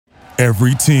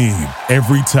Every team,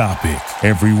 every topic,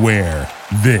 everywhere.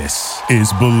 This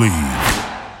is Believe.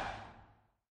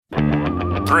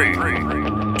 3, 2,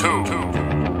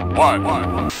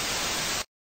 1.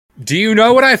 Do you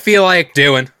know what I feel like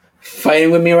doing?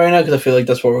 Fighting with me right now because I feel like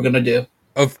that's what we're going to do.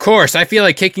 Of course, I feel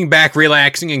like kicking back,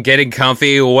 relaxing, and getting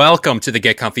comfy. Welcome to the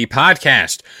Get Comfy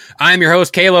podcast. I'm your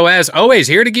host, Kalo, as always,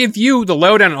 here to give you the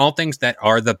lowdown on all things that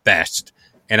are the best.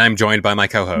 And I'm joined by my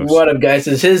co-host. What up, guys?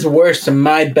 It's his worst and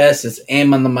my best. It's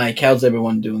Aim on the mic. How's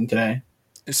everyone doing today?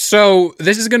 So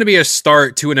this is going to be a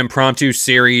start to an impromptu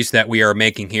series that we are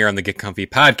making here on the Get Comfy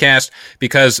podcast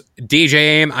because DJ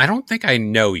Aim, I don't think I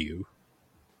know you.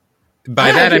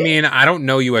 By that, I mean, I don't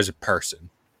know you as a person.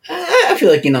 I feel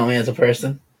like you know me as a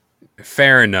person.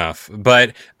 Fair enough.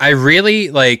 But I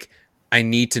really, I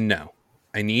need to know.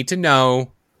 I need to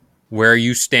know where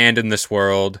you stand in this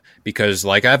world because,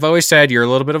 like I've always said, you're a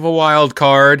little bit of a wild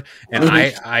card, and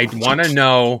I want to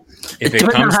know if it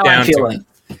comes down to it.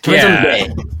 Yeah,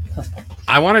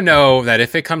 I want to know that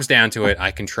if it comes down to it,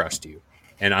 I can trust you,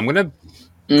 and I'm gonna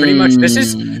pretty much. This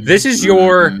is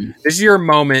your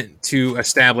moment to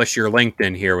establish your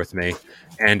LinkedIn here with me,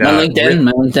 and my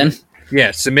LinkedIn.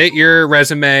 Yeah, submit your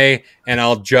resume, and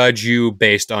I'll judge you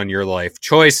based on your life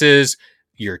choices,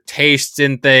 your tastes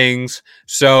in things.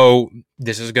 So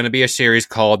this is going to be a series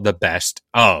called The Best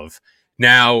Of.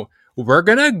 Now, we're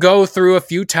going to go through a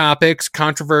few topics,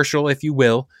 controversial, if you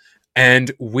will, and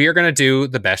we're going to do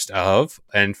the best of.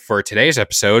 And for today's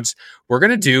episodes, we're going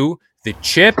to do the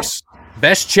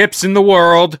best chips in the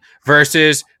world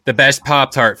versus the best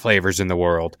Pop-Tart flavors in the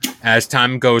world. As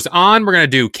time goes on, we're going to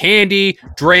do candy,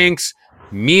 drinks,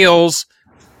 meals,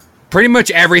 pretty much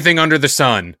everything under the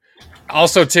sun.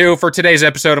 Also, too, for today's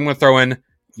episode, I'm going to throw in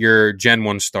your Gen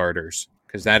 1 starters,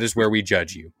 because that is where we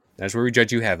judge you. That's where we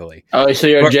judge you heavily. Oh, so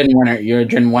you're a Gen 1er. You're a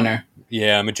Gen 1er.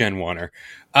 Yeah, I'm a Gen 1er.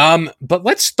 But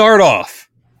let's start off.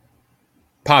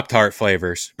 Pop-Tart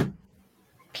flavors.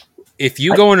 If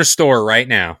you go in a store right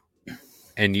now,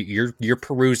 and you're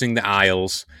perusing the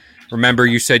aisles, remember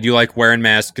you said you like wearing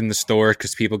masks in the store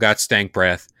because people got stank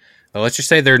breath. Well, let's just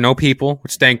say there are no people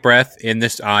with stank breath in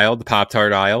this aisle, the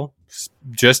Pop-Tart aisle.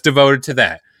 Just devoted to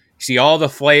that. You see all the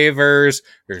flavors.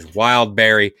 There's wild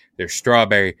berry. There's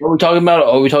strawberry. What are we talking about?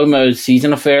 Are we talking about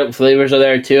seasonal flavors are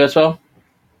there too as well?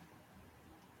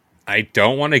 I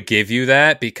don't want to give you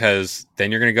that because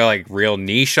then you're going to go real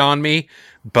niche on me.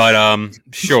 But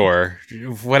sure.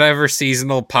 Whatever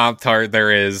seasonal Pop-Tart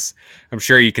there is, I'm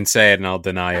sure you can say it and I'll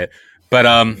deny it. But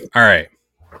all right.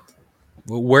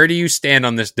 Where do you stand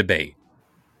on this debate?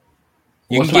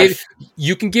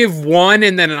 You can give one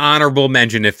and then an honorable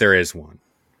mention if there is one.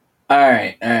 All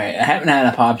right. I haven't had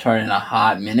a Pop-Tart in a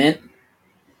hot minute.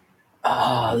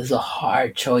 Oh, this is a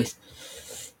hard choice.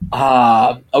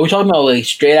 Are we talking about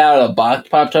straight out of the box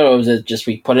Pop-Tart, or was it just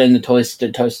we put it in the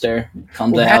toaster?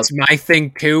 Comes out? That's my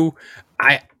thing too.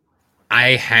 I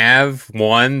have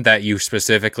one that you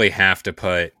specifically have to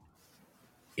put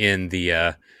in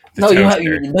the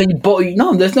toaster.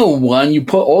 No, there's no one. You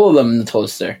put all of them in the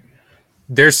toaster.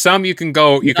 There's some you can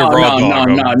raw dog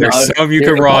them. There's some you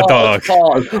can raw dog.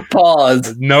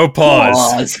 Pause. No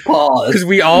pause. Because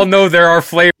we all know there are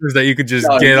flavors that you could just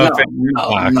get up in your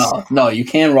box. No, you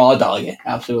can't raw dog it.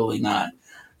 Absolutely not.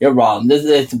 You're wrong. I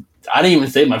didn't even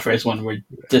say my first one. We're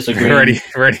disagreeing.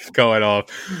 Ready going off.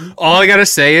 All I gotta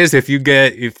say is if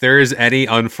there is any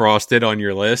unfrosted on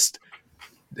your list,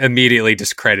 immediately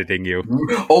discrediting you.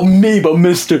 Oh, me, but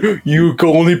mister, we can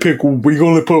only put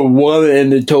one in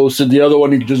the toaster, the other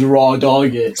one you can just raw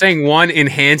dog it. Saying one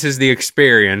enhances the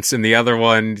experience and the other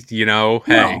one, no.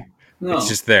 It's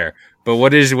just there. But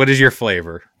what is your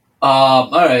flavor?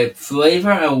 Alright,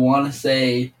 flavor I wanna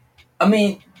say, I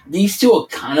mean, these two are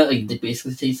kind of they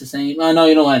basically taste the same. No,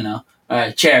 you know what I know.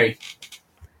 Alright, cherry.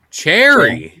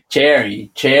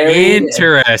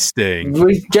 Interesting.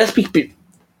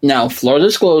 Now, full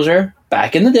disclosure,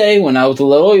 back in the day when I was a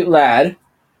little lad,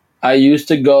 I used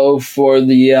to go for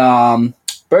the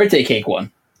birthday cake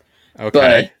one.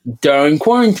 Okay. But during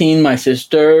quarantine, my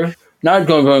sister, not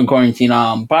going during quarantine,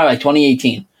 probably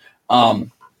 2018,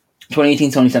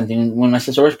 2017, when my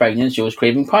sister was pregnant, she was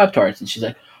craving Pop-Tarts, and she's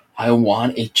like, I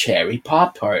want a cherry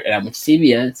Pop-Tart. And I went to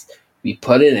CVS, we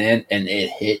put it in, and it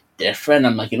hit different.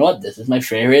 I'm like, you know what, this is my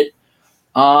favorite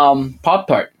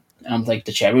Pop-Tart. And I'm like,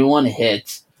 the cherry one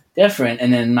hits different.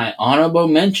 And then my honorable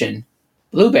mention,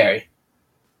 blueberry.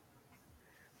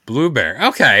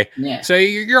 Okay. Yeah. So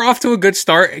you're off to a good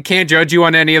start. I can't judge you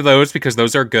on any of those because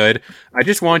those are good. I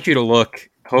just want you to look.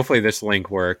 Hopefully this link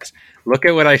works. Look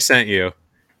at what I sent you.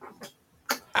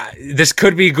 This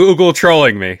could be Google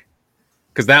trolling me.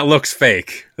 Because that looks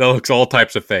fake. That looks all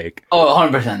types of fake. Oh,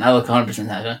 100%. That looks 100%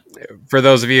 that. For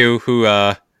those of you who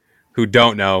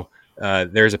don't know,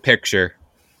 there's a picture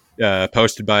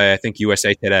posted by, I think,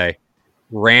 USA Today.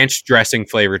 Ranch dressing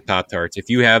flavored Pop-Tarts. If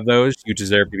you have those, you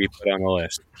deserve to be put on the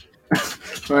list.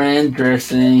 Ranch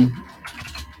dressing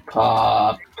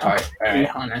Pop-Tart. All right,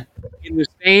 hold on. In the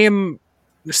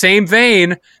same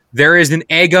vein, there is an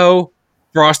Eggo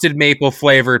frosted maple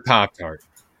flavored Pop-Tart.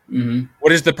 Mm-hmm.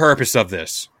 What is the purpose of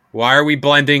this? Why are we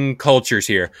blending cultures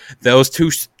here? Those two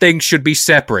things should be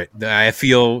separate. I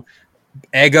feel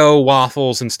Eggo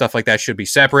waffles and stuff like that should be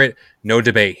separate. No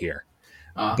debate here.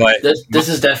 But this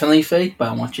is definitely fake, but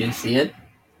I want you to see it.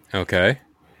 Okay.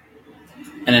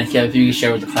 And then, Kev, if you can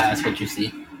share with the class what you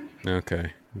see.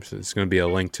 Okay. So it's going to be a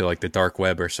link to like the dark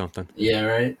web or something. Yeah,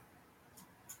 right?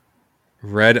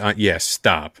 Red, yes,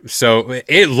 stop. So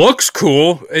it looks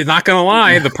cool. Not going to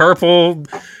lie. The purple.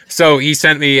 So he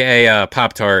sent me a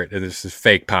Pop-Tart, and this is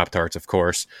fake Pop-Tarts, of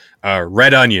course.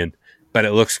 Red onion, but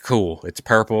it looks cool. It's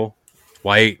purple,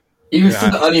 white. You can see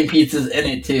the onion pizzas in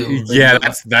it, too. Yeah,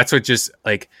 that's what just,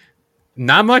 like,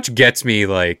 not much gets me,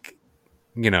 like,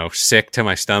 sick to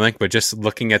my stomach, but just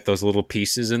looking at those little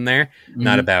pieces in there,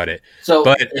 not about it. So,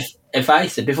 but if I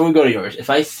said, before we go to yours, if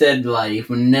I said, like,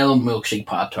 vanilla milkshake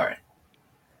Pop-Tart,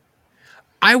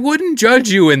 I wouldn't judge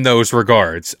you in those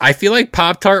regards. I feel like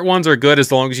Pop-Tart ones are good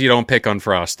as long as you don't pick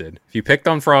unfrosted. If you picked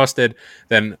unfrosted,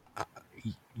 then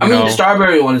the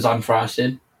strawberry one is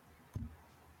unfrosted.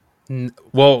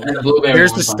 Well,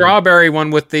 there's the strawberry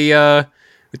one with the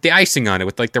icing on it,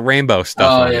 with like the rainbow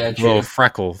stuff on it, little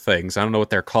freckle things. I don't know what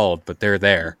they're called, but they're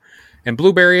there. And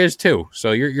blueberry is too,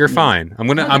 so you're fine.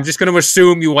 I'm just gonna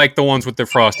assume you like the ones with the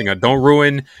frosting on. Don't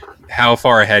ruin how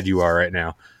far ahead you are right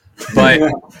now. But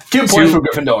 2 points for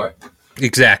Gryffindor.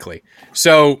 Exactly.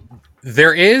 So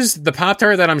there is the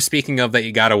Pop-Tart that I'm speaking of that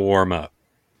you got to warm up.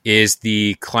 Is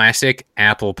the classic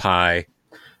apple pie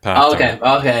Pop-Tart.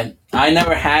 Okay. I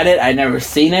never had it. I never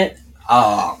seen it.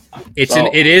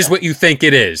 It is what you think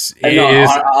it is. It is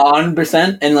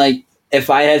 100%. And like,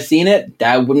 if I had seen it,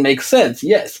 that would make sense.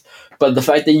 Yes, but the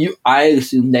fact that I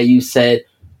assume that you said,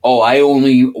 "Oh, I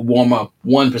only warm up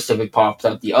one Pacific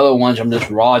Pop-Tart. The other ones I'm just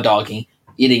raw dogging,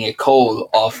 eating it cold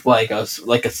off like a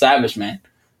savage man."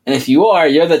 And if you are,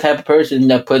 you're the type of person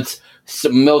that puts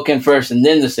some milk in first and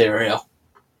then the cereal.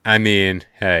 I mean,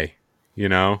 hey.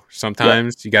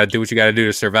 Sometimes you got to do what you got to do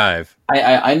to survive.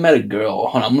 I met a girl.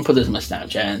 Hold on, I'm gonna put this in my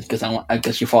Snapchat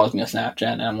because she follows me on Snapchat,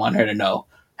 and I want her to know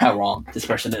how wrong this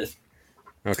person is.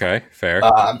 Okay, fair.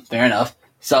 Fair enough.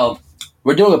 So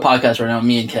we're doing a podcast right now.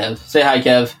 Me and Kev. Say hi,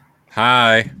 Kev.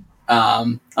 Hi. I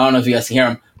don't know if you guys can hear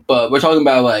him, but we're talking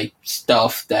about like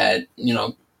stuff that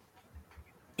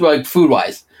like food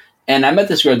wise. And I met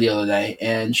this girl the other day,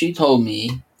 and she told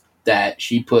me that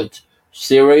she put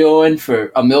cereal in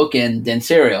for a milk in, then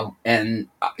cereal, and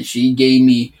she gave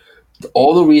me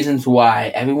all the reasons why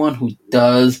everyone who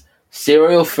does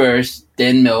cereal first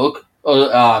then milk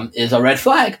is a red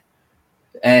flag,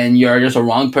 and you're just a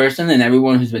wrong person, and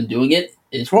everyone who's been doing it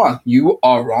is wrong. You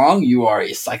are wrong. You are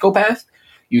a psychopath.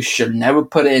 You should never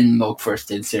put in milk first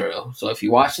then cereal. So if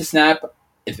you watch the snap,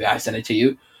 if I send it to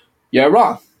you, you're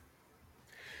wrong.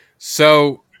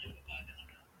 So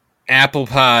apple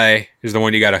pie is the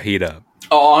one you got to heat up.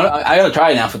 Oh, I gotta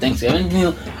try it now for Thanksgiving.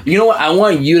 You know what? I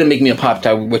want you to make me a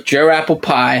Pop-Tart with your apple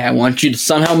pie. I want you to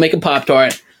somehow make a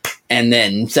Pop-Tart and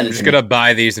then send it to me. I'm just gonna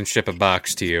buy these and ship a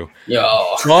box to you. Yo.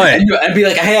 What? I'd be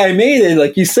like, hey, I made it,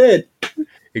 like you said.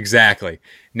 Exactly.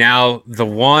 Now, the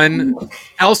one...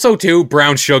 Also, too,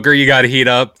 brown sugar you gotta heat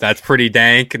up. That's pretty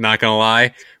dank, not gonna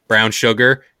lie. Brown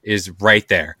sugar is right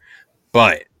there.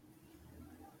 But...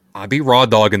 I'd be raw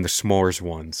dogging the s'mores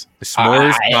ones. The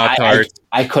s'mores Pop-Tarts.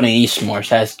 I couldn't eat s'mores.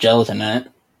 That's gelatin in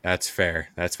it. That's fair.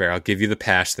 I'll give you the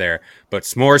pass there. But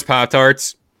s'mores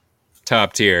Pop-Tarts,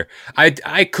 top tier.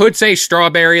 I could say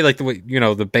strawberry, like the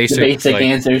basic. The basic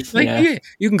answers. Like, yeah,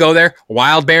 you can go there.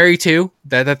 Wild berry too.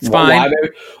 That's fine.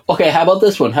 Okay, how about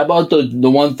this one? How about the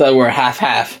ones that were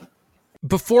half-half?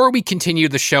 Before we continue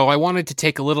the show, I wanted to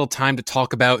take a little time to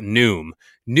talk about Noom.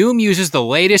 Noom uses the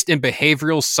latest in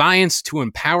behavioral science to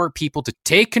empower people to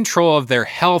take control of their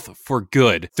health for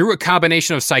good through a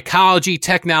combination of psychology,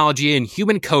 technology, and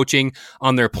human coaching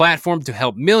on their platform to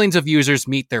help millions of users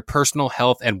meet their personal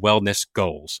health and wellness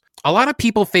goals. A lot of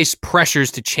people face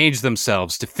pressures to change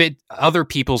themselves to fit other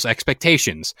people's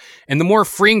expectations, and the more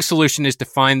freeing solution is to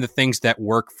find the things that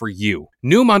work for you.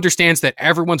 Noom understands that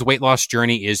everyone's weight loss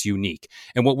journey is unique,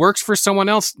 and what works for someone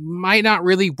else might not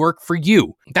really work for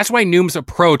you. That's why Noom's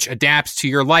approach adapts to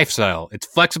your lifestyle. It's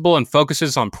flexible and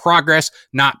focuses on progress,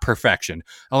 not perfection,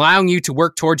 allowing you to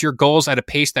work towards your goals at a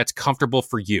pace that's comfortable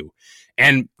for you.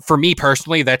 And for me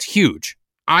personally, that's huge.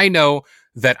 I know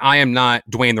that I am not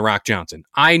Dwayne The Rock Johnson.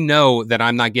 I know that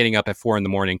I'm not getting up at 4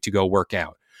 a.m. to go work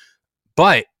out.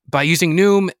 But by using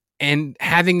Noom and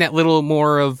having that little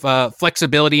more of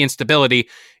flexibility and stability,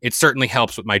 it certainly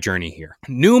helps with my journey here.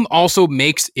 Noom also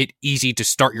makes it easy to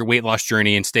start your weight loss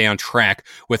journey and stay on track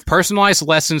with personalized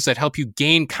lessons that help you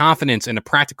gain confidence and a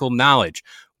practical knowledge,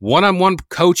 one-on-one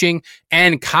coaching,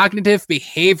 and cognitive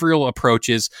behavioral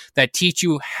approaches that teach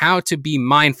you how to be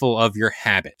mindful of your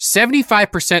habits.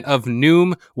 75% of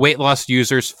Noom weight loss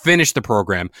users finished the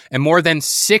program, and more than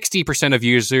 60% of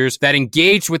users that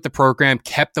engaged with the program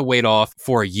kept the weight off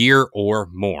for a year or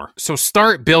more. So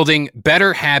start building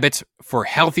better habits for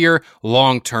healthier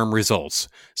long-term results.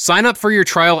 Sign up for your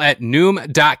trial at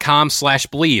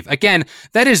Noom.com/believe. Again,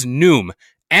 that is Noom,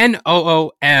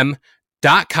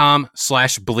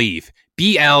 Noom.com/believe.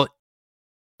 BL.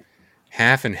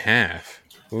 Half and half.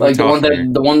 Like the ones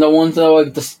that are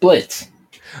like the splits.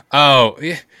 Oh,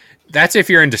 yeah. That's if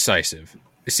you're indecisive.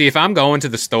 See, if I'm going to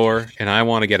the store and I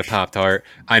want to get a Pop-Tart,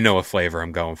 I know what flavor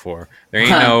I'm going for. There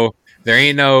ain't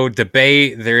no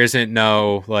debate. There isn't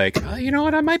no like, oh, you know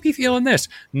what? I might be feeling this.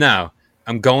 No,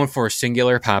 I'm going for a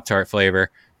singular Pop-Tart flavor,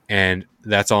 and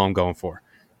that's all I'm going for.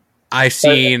 I've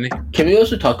seen. Can we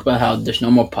also talk about how there's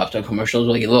no more Pop-Tart commercials?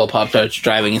 Like a little Pop-Tart's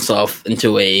driving itself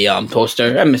into a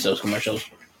toaster. I miss those commercials.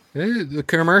 The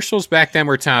commercials back then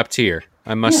were top tier,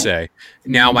 I must say.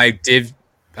 Now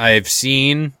I've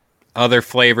seen other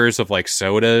flavors of like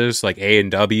sodas, like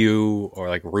A&W or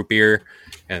like root beer.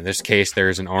 And in this case,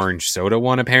 there's an orange soda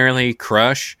one apparently.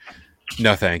 Crush.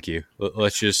 No, thank you.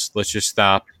 Let's just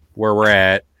stop where we're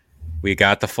at. We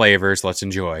got the flavors. Let's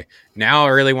enjoy. Now I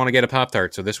really want to get a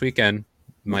Pop-Tart. So this weekend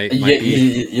might be...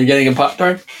 You're getting a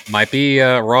Pop-Tart? Might be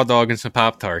a raw dog and some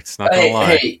Pop-Tarts. Not going to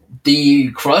lie. Hey,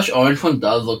 the Crush orange one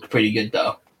does look pretty good,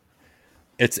 though.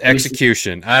 It's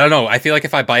execution. I don't know. I feel like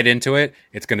if I bite into it,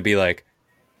 it's going to be like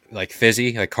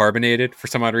fizzy, like carbonated for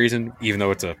some odd reason, even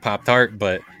though it's a Pop-Tart.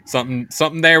 But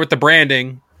something there with the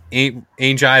branding ain't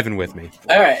jiving with me.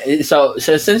 All right. So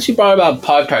since you brought about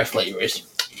Pop-Tart flavors...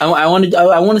 I want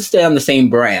to stay on the same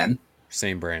brand.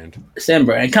 Same brand,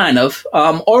 kind of.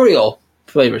 Oreo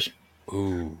flavors.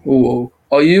 Ooh.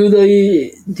 Do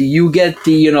you get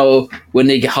the, when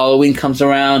Halloween comes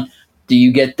around, do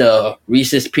you get the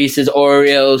Reese's Pieces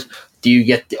Oreos? Do you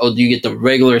get the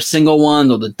regular single ones,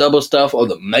 or the double stuff, or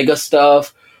the mega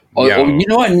stuff? Or you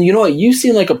know what? You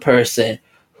seem like a person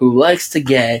who likes to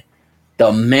get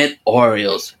the mint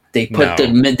Oreos. They put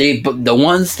the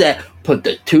ones that put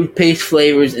the toothpaste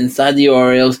flavors inside the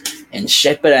Oreos and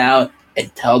ship it out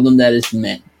and tell them that it's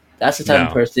mint. That's the type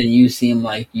of person you seem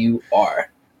like you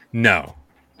are. No,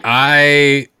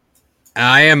 I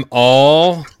am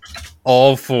all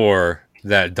for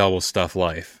that double stuff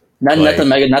life. Not the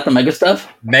mega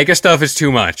stuff. Mega stuff is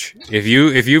too much. If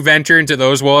you venture into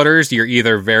those waters, you're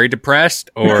either very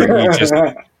depressed or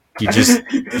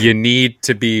you need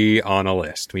to be on a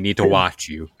list. We need to watch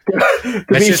you.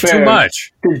 That's just too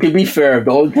much. To be fair, the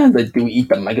only times I do eat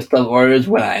the mega stuff Oreos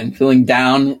when I'm feeling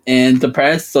down and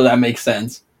depressed, so that makes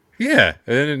sense. Yeah,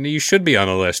 and you should be on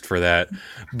a list for that.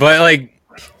 But like,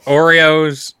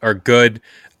 Oreos are good.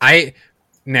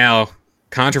 Now,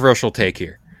 controversial take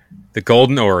here. The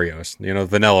golden Oreos,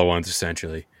 vanilla ones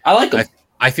essentially. I like them.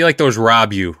 I feel like those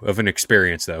rob you of an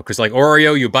experience though, because like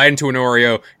Oreo, you bite into an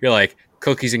Oreo, you're like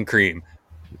cookies and cream.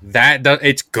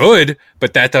 It's good,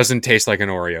 but that doesn't taste like an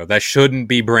Oreo. That shouldn't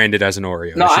be branded as an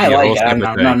Oreo. No, I like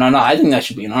it. No. I think that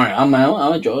should be an Oreo. I'm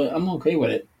enjoy it. I'm okay with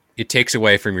it. It takes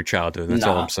away from your childhood. That's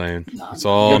all I'm saying. That's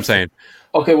all I'm saying.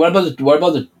 Okay, what about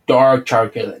the dark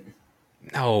chocolate?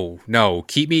 No.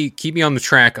 Keep me on the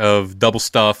track of double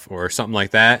stuff or something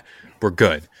like that. We're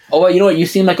good. Oh, well, you know what? You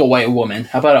seem like a white woman.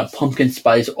 How about a pumpkin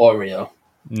spice Oreo?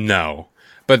 No,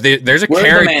 but there's a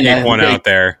carrot cake one out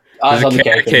there. There's a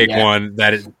carrot cake one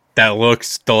that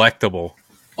looks delectable.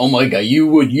 Oh my god, you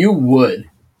would.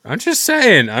 I'm just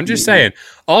saying.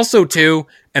 Also, too,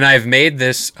 and I've made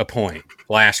this a point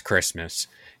last Christmas.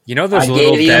 You know those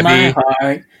little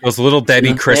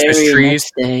Debbie Christmas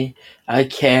trees? I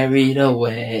carried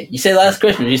away. You said last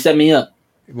Christmas. You set me up.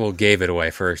 Well, gave it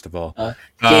away first of all.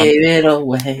 Gave it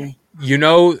away.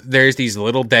 There's these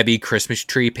little Debbie Christmas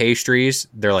tree pastries.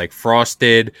 They're like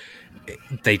frosted.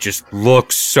 They just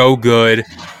look so good.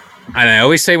 And I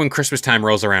always say when Christmas time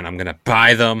rolls around, I'm going to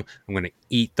buy them. I'm going to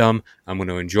eat them. I'm going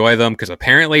to enjoy them because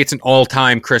apparently it's an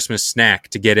all-time Christmas snack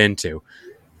to get into.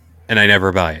 And I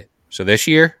never buy it. So this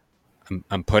year,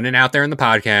 I'm putting it out there in the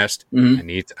podcast.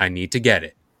 I need to get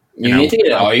it. You need to get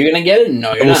it. Are you going to get it?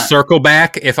 No, you're not. We'll circle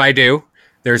back if I do.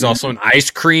 There's also an ice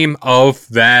cream of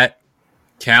that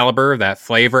caliber, that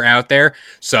flavor out there.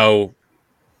 So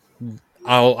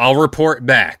I'll report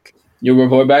back. You'll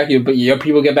report back? Your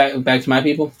people get back to my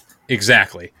people?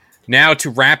 Exactly. Now to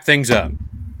wrap things up.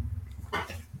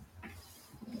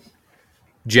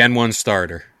 Gen 1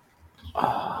 starter.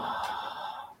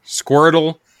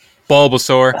 Squirtle,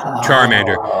 Bulbasaur,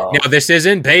 Charmander. Now this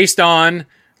isn't based on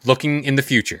looking in the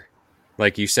future.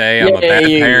 Like you say, I'm a bad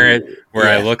parent where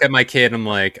I look at my kid and I'm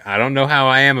like, I don't know how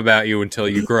I am about you until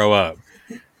you grow up.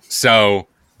 So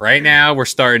right now we're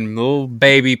starting, little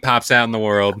baby pops out in the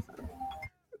world.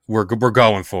 We're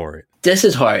going for it. This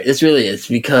is hard. This really is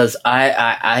because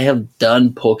I have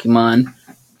done Pokemon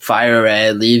Fire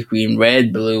Red, Leaf Green,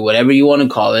 Red, Blue, whatever you want to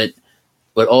call it,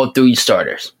 with all 3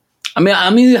 starters. I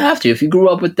mean, you have to. If you grew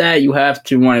up with that, you have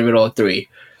to run it with all 3.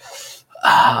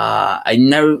 I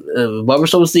never.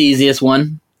 Bulbasaur was the easiest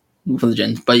one for the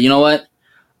gens, but you know what?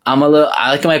 I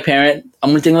like my parent. I'm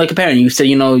gonna think like a parent. You said,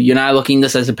 you're not looking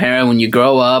this as a parent when you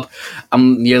grow up.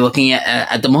 You're looking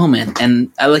at the moment,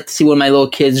 and I like to see when my little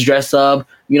kids dress up.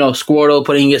 Squirtle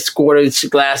putting his Squirtle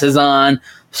glasses on,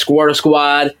 Squirtle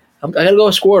Squad. I gotta go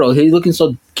with Squirtle. He's looking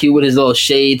so cute with his little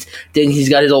shades. Then he's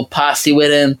got his old posse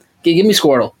with him. Give me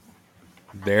Squirtle.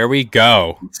 There we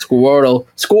go.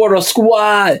 Squirtle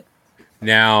Squad.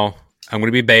 Now I'm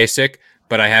gonna be basic,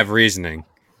 but I have reasoning.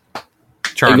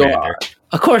 Charmander.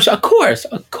 Of course.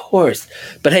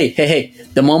 But hey,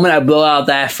 the moment I blow out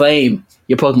that flame,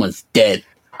 your Pokemon's dead.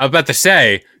 I was about to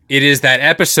say, it is that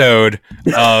episode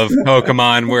of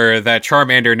Pokemon where that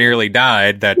Charmander nearly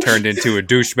died that turned into a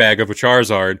douchebag of a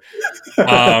Charizard.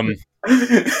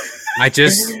 I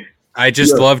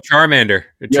just love Charmander.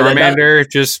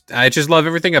 I just love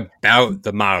everything about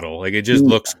the model. Like, it just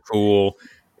looks cool.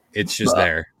 It's just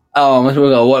there.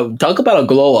 Oh, talk about a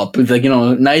glow up. It's like,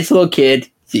 nice little kid.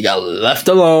 He got left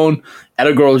alone at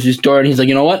a grocery store, and he's like,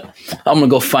 you know what? I'm going to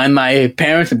go find my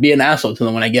parents and be an asshole to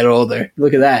them when I get older.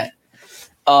 Look at that.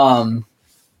 I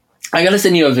got to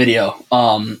send you a video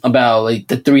about, like,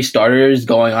 the 3 starters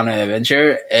going on an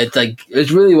adventure.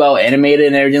 It's really well animated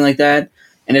and everything like that,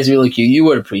 and it's really cute. You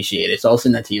would appreciate it, so I'll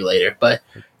send that to you later. But,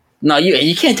 no,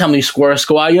 you can't tell me Squirtle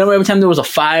Squad. You remember every time there was a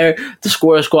fire, the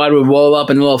Squirtle Squad would roll up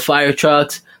in little fire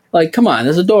trucks? Like, come on,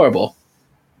 that's adorable.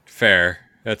 Fair.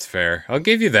 That's fair. I'll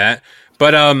give you that.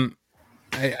 But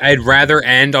I'd rather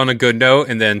end on a good note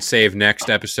and then save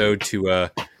next episode to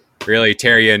really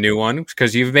tear you a new one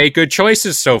because you've made good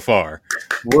choices so far.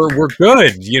 We're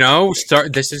good,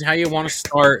 This is how you want to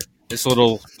start this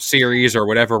little series or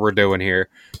whatever we're doing here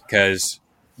because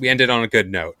we ended on a good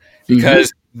note.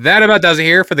 Because that about does it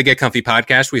here for the Get Comfy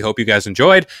podcast. We hope you guys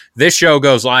enjoyed. This show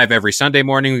goes live every Sunday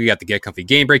morning. We got the Get Comfy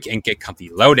Game Break and Get Comfy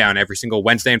Lowdown every single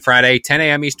Wednesday and Friday, 10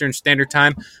 a.m. Eastern Standard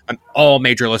Time on all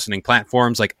major listening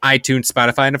platforms like iTunes,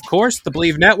 Spotify, and of course, the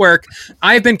Believe Network.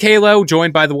 I've been Kalo,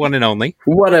 joined by the one and only.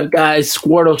 What up, guys?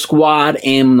 Squirtle Squad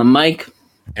and the mic.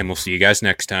 And we'll see you guys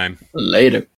next time.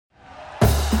 Later.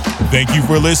 Thank you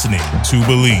for listening to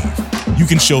Believe. You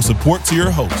can show support to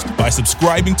your host by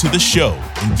subscribing to the show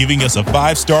and giving us a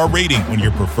 5-star rating on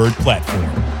your preferred platform.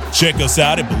 Check us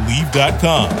out at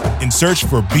Believe.com and search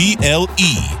for BLEAV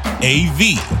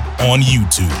on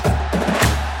YouTube.